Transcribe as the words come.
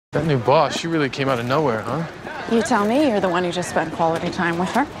That new boss, she really came out of nowhere, huh? You tell me, you're the one who just spent quality time with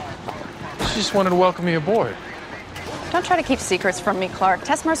her. She just wanted to welcome me aboard. Don't try to keep secrets from me, Clark.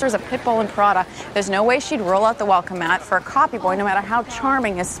 Tess Mercer's a pit bull in Prada. There's no way she'd roll out the welcome mat for a copy boy, no matter how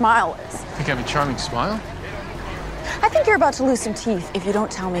charming his smile is. Think I have a charming smile? I think you're about to lose some teeth if you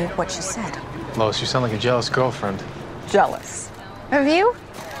don't tell me what she said. Lois, you sound like a jealous girlfriend. Jealous? Of you?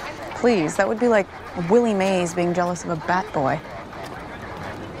 Please, that would be like Willie Mays being jealous of a bat boy.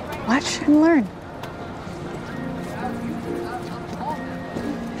 Watch and learn.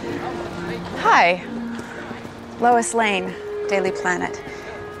 Hi. Lois Lane, Daily Planet.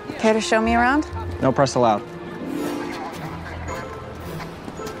 Care to show me around? No press allowed.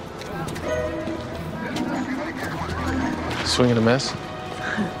 Swing and a miss?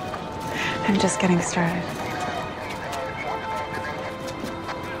 I'm just getting started.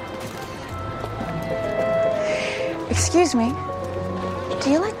 Excuse me, do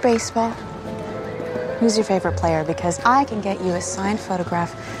you like baseball? Who's your favorite player? Because I can get you a signed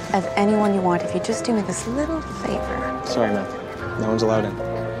photograph of anyone you want if you just do me this little favor. Sorry, ma'am. No one's allowed in.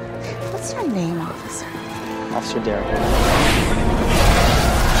 What's your name, officer? Officer Derek.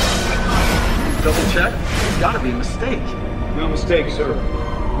 Double check? It's gotta be a mistake. No mistake, sir.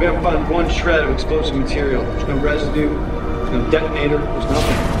 We haven't found one shred of explosive material. There's no residue, there's no detonator, there's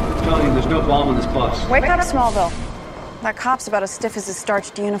nothing. I'm telling you, there's no bomb on this bus. Wake up, Smallville. That cop's about as stiff as his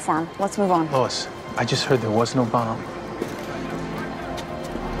starched uniform. Let's move on. Lois, I just heard there was no bomb.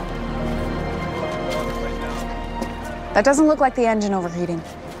 That doesn't look like the engine overheating.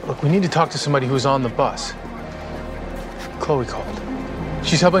 Look, we need to talk to somebody who was on the bus. Chloe called.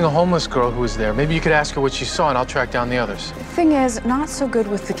 She's helping a homeless girl who was there. Maybe you could ask her what she saw and I'll track down the others. The thing is, not so good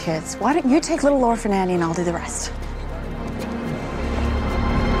with the kids. Why don't you take little orphan Annie and I'll do the rest?